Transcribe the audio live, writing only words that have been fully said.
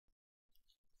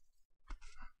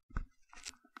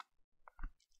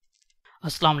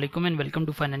अस्सलाम वालेकुम and welcome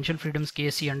to financial freedoms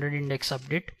KSE 100 index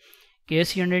update.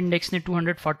 KSE 100 index ने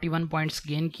 241 points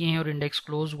gain किए हैं और इंडेक्स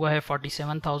क्लोज हुआ है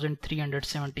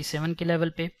 47,377 के लेवल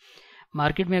पे।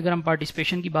 मार्केट में अगर हम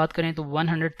पार्टिसिपेशन की बात करें तो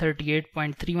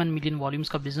 138.31 मिलियन वॉल्यूम्स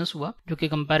का बिजनेस हुआ, जो कि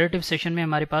कंपैरेटिव सेशन में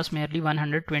हमारे पास मेयरली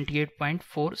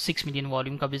 128.46 मिलियन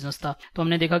वॉल्यूम का बिजनेस था। तो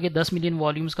हमने देखा कि 10 मिलियन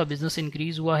वॉल्यूम्स का बिजनेस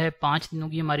इंक्रीज हुआ है। 5 दिनों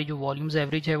की हमारी जो वॉल्यूम्स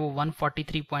एवरेज है वो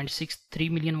 143.63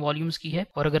 मिलियन वॉल्यूम्स की है,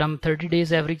 और अगर हम 30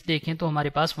 डेज एवरेज देखें तो हमारे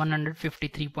पास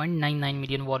 153.99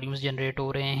 मिलियन वॉल्यूम्स जनरेट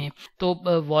हो रहे हैं।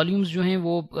 तो वॉल्यूम्स जो हैं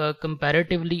वो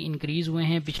कंपैरेटिवली इंक्रीज हुए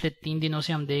हैं। पिछले 3 दिनों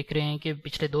से हम देख रहे हैं कि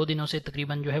पिछले 2 दिनों से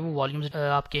तकरीबन जो है वो वॉल्यूम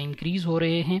आपके इंक्रीज हो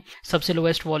रहे हैं। सबसे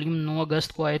लोएस्ट वॉल्यूम 9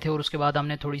 अगस्त को आए थे और उसके बाद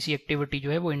हमने थोड़ी सी एक्टिविटी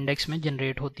जो है वो इंडेक्स में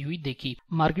जनरेट होती हुई देखी।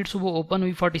 मार्केट सुबह ओपन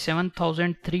हुई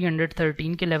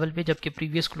 47,313 के लेवल पे, जबकि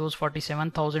प्रीवियस क्लोज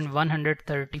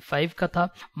 47,135 का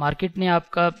था। मार्केट ने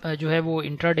आपका जो है वो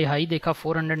इंट्राडे हाई देखा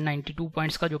 492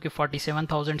 पॉइंट्स का, जो कि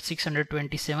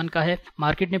 47,627 का है।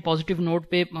 मार्केट ने पॉजिटिव नोट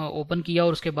पे ओपन किया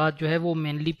और उसके बाद जो है वो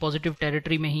मेनली पॉजिटिव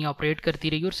टेरिटरी में ही ऑपरेट करती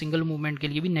रही और सिंगल मूवमेंट के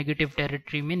लिए भी नेगेटिव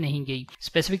टेरिटरी में नहीं गई।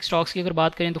 स्पेसिफिक स्टॉक्स की अगर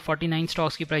बात करें तो 49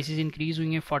 स्टॉक्स की प्राइसेस इंक्रीज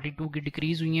हुई हैं, 42 की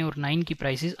डिक्रीज हुई हैं और 9 की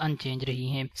प्राइसेस अनचेंज रही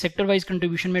हैं। सेक्टर वाइज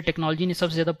कंट्रीब्यूशन में टेक्नोलॉजी ने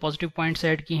सबसे ज्यादा पॉजिटिव पॉइंट्स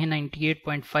ऐड किए हैं,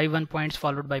 98.51 points,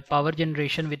 followed by power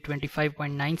generation with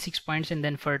 25.96 points and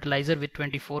then fertiliser with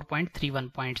 24.31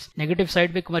 points. Negative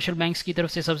side पे कमर्शियल बैंक्स की तरफ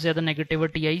से सबसे ज्यादा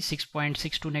negativity I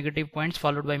 6.62 negative points,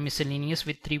 followed by miscellaneous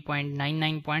with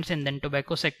 3.99 points and then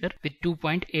tobacco sector with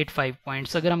 2.85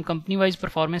 points. अगर हम company wise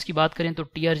performance की बात करें तो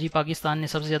TRG पाकिस्तान ने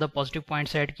सबसे ज्यादा पॉजिटिव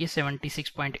पॉइंट्स ऐड किए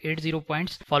 76.80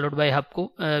 points, followed by Hubco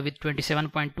with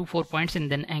 27.24 points and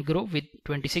then Agro with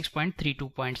 26.32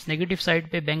 points. Negative side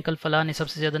पे बैंक अल-फलाह ने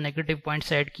सबसे ज्यादा नेगेटिव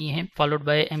पॉइंट्स ऐड किए हैं, followed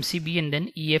by MCB and then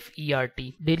EFERT.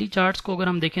 Daily charts को अगर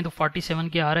हम देखें तो 47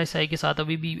 के RSI के साथ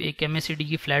अभी भी एक MACD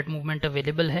की फ्लैट मूवमेंट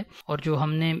अवेलेबल है, और जो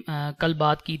हमने कल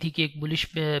बात की थी कि एक बुलिश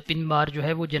पिन बार जो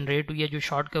है वो जनरेट हुई है, जो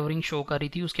शॉर्ट कवरिंग शो कर रही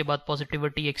थी, उसके बाद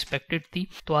पॉजिटिविटी एक्सपेक्टेड थी।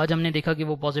 तो आज हमने देखा कि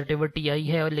वो पॉजिटिविटी आई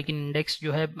है, और लेकिन इंडेक्स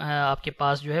जो है आपके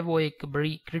पास जो है वो एक बड़ी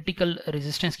क्रिटिकल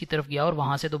रेजिस्टेंस की तरफ गया और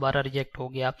वहां से दोबारा रिजेक्ट हो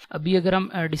गया। अभी अगर हम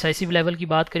डिसाइसिव लेवल की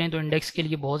बात करें तो इंडेक्स के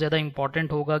लिए बहुत ज़्यादा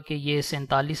इंपॉर्टेंट होगा कि ये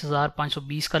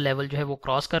 47,520 का लेवल जो है वो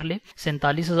क्रॉस कर ले।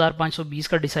 47,520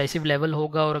 का डिसाइसिव लेवल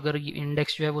होगा, और अगर ये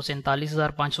इंडेक्स जो है वो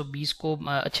 47,520 को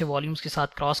अच्छे वॉल्यूम्स के साथ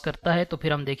क्रॉस करता है तो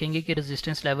फिर हम देखेंगे कि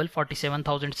रेजिस्टेंस लेवल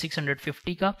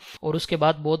 47,650 का, और उसके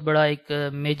बाद बहुत बड़ा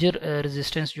एक मेजर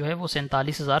रेजिस्टेंस जो है वो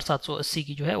 47,780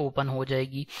 की जो है ओपन हो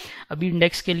जाएगी। अभी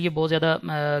इंडेक्स के लिए बहुत ज़्यादा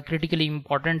क्रिटिकली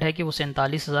इंपॉर्टेंट है कि वो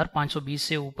 47,520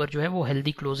 से ऊपर जो है वो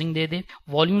हेल्दी क्लोजिंग दे दे।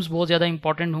 वॉल्यूम्स बहुत ज़्यादा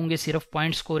इंपॉर्टेंट होंगे, सिर्फ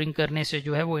पॉइंट स्कोरिंग करने से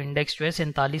जो है वो इंडेक्स जो है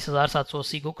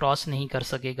 47,780 को क्रॉस नहीं कर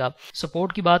सकेगा।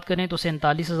 सपोर्ट की बात करें तो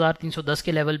 47,310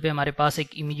 के लेवल पे हमारे पास एक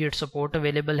इमीडिएट सपोर्ट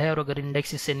अवेलेबल है, और अगर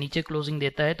इंडेक्स इससे नीचे क्लोजिंग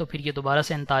देता है तो फिर ये दोबारा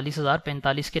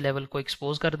 47,045 के लेवल को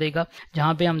एक्सपोज कर देगा,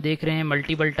 जहां पे हम देख रहे हैं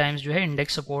मल्टीपल टाइम्स जो है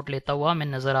इंडेक्स सपोर्ट लेता हुआ हमें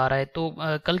नजर आ रहा है। तो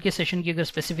कल के सेशन की अगर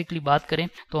स्पेसिफिकली बात करें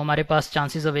तो हमारे पास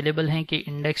चांसेस अवेलेबल हैं कि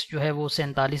इंडेक्स जो है वो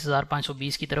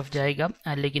 47,520 की तरफ जाएगा,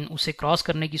 लेकिन उसे क्रॉस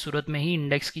करने की सूरत में ही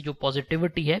इंडेक्स की जो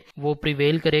पॉजिटिविटी है वो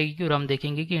प्रिवेल करेगी, और हम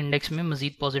देखेंगे कि इंडेक्स में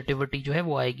मजीद पॉजिटिविटी जो है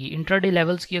वो आएगी। इंट्राडे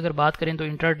लेवल्स की अगर बात करें तो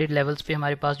इंट्राडे लेवल्स पे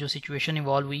हमारे पास जो सिचुएशन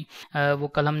इवॉल्व हुई वो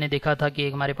कल हमने देखा था कि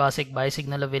हमारे पास एक बाय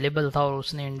सिग्नल अवेलेबल था, और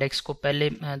उसने इंडेक्स को पहले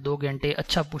 2 घंटे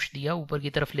अच्छा पुश दिया, ऊपर की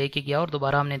तरफ लेके गया, और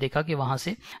दोबारा हमने देखा कि वहां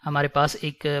से हमारे पास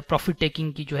एक प्रॉफिट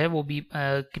टेकिंग की जो है वो भी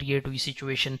क्रिएट हुई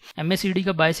सिचुएशन। MACD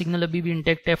का बाय सिग्नल अभी भी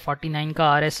इंटेक्ट है, 49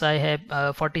 का RSI है,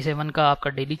 47 का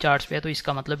आपका डेली चार्ट्स पे है। तो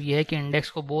इसका मतलब ये है कि इंडेक्स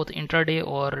को बोथ इंट्राडे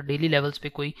और डेली लेवल्स पे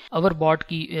कोई ओवरबॉट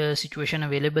की सिचुएशन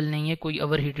अवेलेबल नहीं है, कोई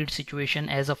overheated situation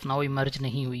as of now emerge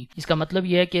नहीं हुई। इसका मतलब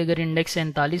ये है कि अगर इंडेक्स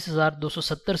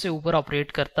 47,270 से ऊपर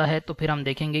ऑपरेट करता है तो फिर हम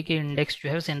देखेंगे कि इंडेक्स जो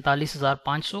है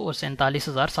 47,500 और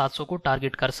 47,700 को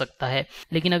टारगेट कर सकता है।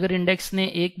 लेकिन अगर इंडेक्स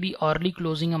ने एक भी अर्ली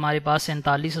क्लोजिंग हमारे पास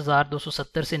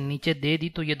 47,270 से नीचे दे दी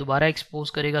तो ये दोबारा एक्सपोज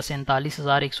करेगा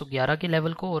 47,111 के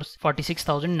लेवल को और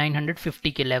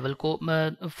 46,950 के लेवल को।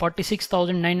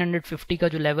 46,950 का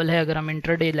जो लेवल है, अगर हम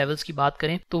इंट्राडे लेवल्स की बात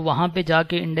करें तो वहां पे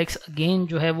जाके इंडेक्स अगेन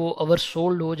जो है वो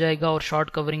ओवरसोल्ड हो जाएगा और शॉर्ट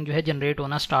कवरिंग जो है जनरेट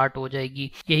होना स्टार्ट हो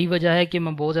जाएगी। यही वजह है कि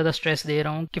मैं बहुत ज्यादा स्ट्रेस दे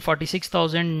रहा हूँ कि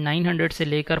 46,900 से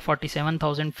लेकर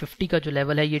 47,050 का जो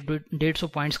लेवल है, ये 150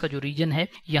 पॉइंट्स का जो रीजन है,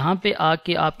 यहाँ पे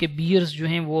आके आपके बियर्स जो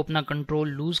हैं वो अपना कंट्रोल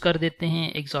लूज कर देते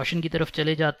हैं, एग्जॉशन की तरफ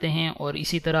चले जाते हैं। और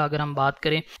इसी तरह अगर हम बात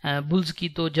करें बुल्स की,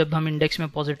 तो जब हम इंडेक्स में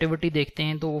पॉजिटिविटी देखते देखते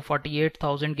हैं तो वो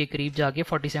 48,000 के करीब जाके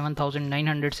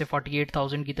 47,900 से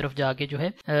 48,000 की तरफ जाके जो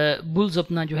है बुल्स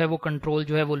अपना जो है वो कंट्रोल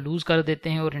जो है वो लूज कर देते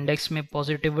हैं और इंडेक्स में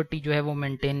पॉजिटिविटी जो है वो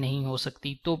मेंटेन नहीं हो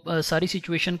सकती। तो सारी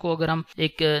सिचुएशन को अगर हम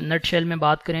एक नट शेल में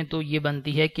बात करें तो ये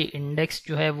बनती है कि इंडेक्स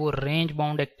जो है वो रेंज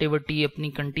बाउंड एक्टिविटी अपनी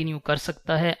कंटिन्यू कर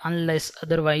सकता है अनलेस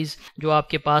अदरवाइज जो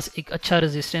आपके पास एक अच्छा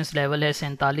रेजिस्टेंस लेवल है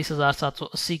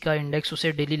 47,780 का, इंडेक्स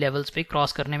उसे डेली लेवल्स पे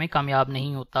क्रॉस करने में कामयाब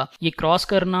नहीं होता। ये क्रॉस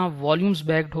करना वॉल्यूम्स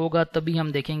बैक्ड होगा तभी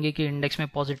हम देखेंगे कि इंडेक्स में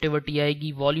पॉजिटिविटी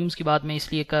आएगी। वॉल्यूम्स की बात मैं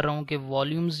इसलिए कर रहा हूँ कि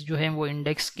वॉल्यूम्स जो है वो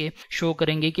इंडेक्स के शो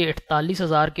करेंगे कि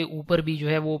 48,000 के ऊपर भी जो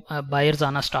है वो बायर्स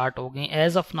आना स्टार्ट हो गए।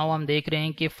 एज ऑफ नाउ हम देख रहे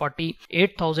हैं कि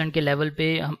 48,000 के लेवल पे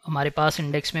हमारे पास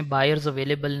इंडेक्स में बायर्स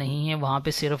अवेलेबल नहीं है, वहां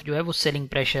पे सिर्फ जो है वो सेलिंग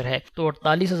प्रेशर है। तो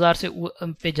 48,000 से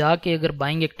पे जाके अगर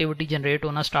बाइंग एक्टिविटी जनरेट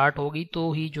होना स्टार्ट होगी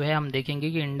तो ही जो है हम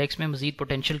देखेंगे कि इंडेक्स में मजीद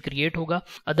पोटेंशियल क्रिएट होगा।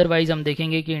 अदरवाइज हम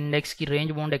देखेंगे कि इंडेक्स की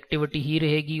रेंज बाउंड एक्टिविटी ही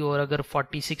रहेगी और अगर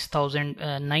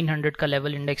 46,900 का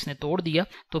लेवल इंडेक्स ने तोड़ दिया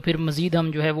तो फिर मजीद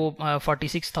हम जो है वो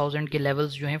 46,000 के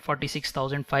लेवल्स जो हैं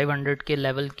 46,500 के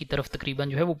लेवल की तरफ तकरीबन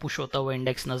जो है वो पुश होता हुआ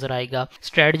इंडेक्स नजर आएगा।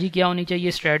 स्ट्रेटजी क्या होनी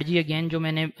चाहिए? स्ट्रेटजी अगेन जो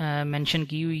मैंने मेंशन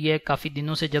की हुई है काफ़ी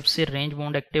दिनों से जब से रेंज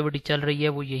बाउंड एक्टिविटी चल रही है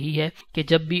वो यही है कि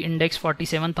जब भी इंडेक्स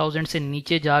 47,000 से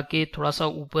नीचे जाके थोड़ा सा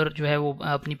ऊपर जो है वो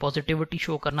अपनी पॉजिटिविटी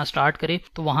शो करना स्टार्ट करे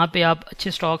तो वहां पे आप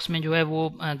अच्छे स्टॉक्स में जो है वो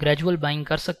ग्रेजुअल बाइंग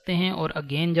कर सकते हैं। और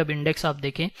अगेन जब इंडेक्स आप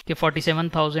देखें कि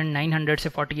 47,900 से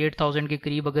 48,000 के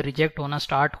करीब अगर रिजेक्ट होना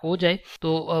स्टार्ट हो जाए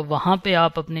तो वहां पे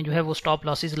आप अपने जो है वो स्टॉप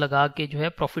लॉसेस लगा के जो है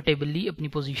प्रॉफिटेबली अपनी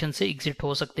पोजीशन से एग्जिट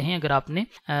हो सकते हैं अगर आपने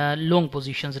लॉन्ग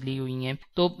पोजीशंस ली हुई हैं।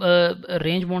 तो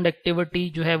रेंज बाउंड एक्टिविटी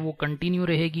जो है वो कंटिन्यू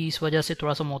रहेगी, इस वजह से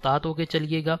थोड़ा सा मोहतात होकर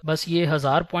चलिएगा। बस ये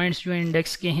 1000 पॉइंट्स जो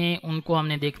इंडेक्स के हैं उनको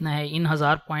हमने देखना है। इन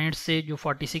 1000 पॉइंट्स से जो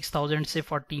 46,000 से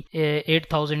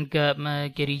 48,000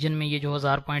 के रीजन में ये जो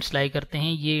 1000 पॉइंट्स लाई करते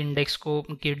हैं ये इंडेक्स को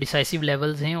के डिसाइसिव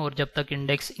लेवल्स हैं और जब तक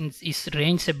इंडेक्स इस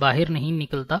रेंज से बाहर नहीं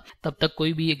निकलता तब तक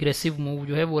कोई भी एग्रेसिव मूव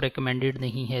जो है वो रिकमेंडेड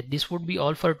नहीं है। This would be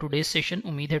all for today's session.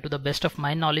 उम्मीद है to the best of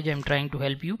my knowledge I am trying to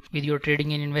help you with your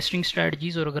trading and investing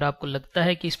strategies. और अगर आपको लगता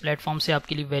है कि इस प्लेटफॉर्म से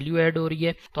आपके लिए वैल्यू ऐड हो रही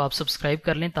है तो आप सब्सक्राइब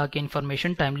कर लें ताकि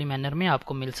इन्फॉर्मेशन टाइमली मैनर में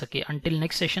आपको मिल सके। अंटिल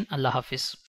नेक्स्ट सेशन, अल्लाह हाफिज।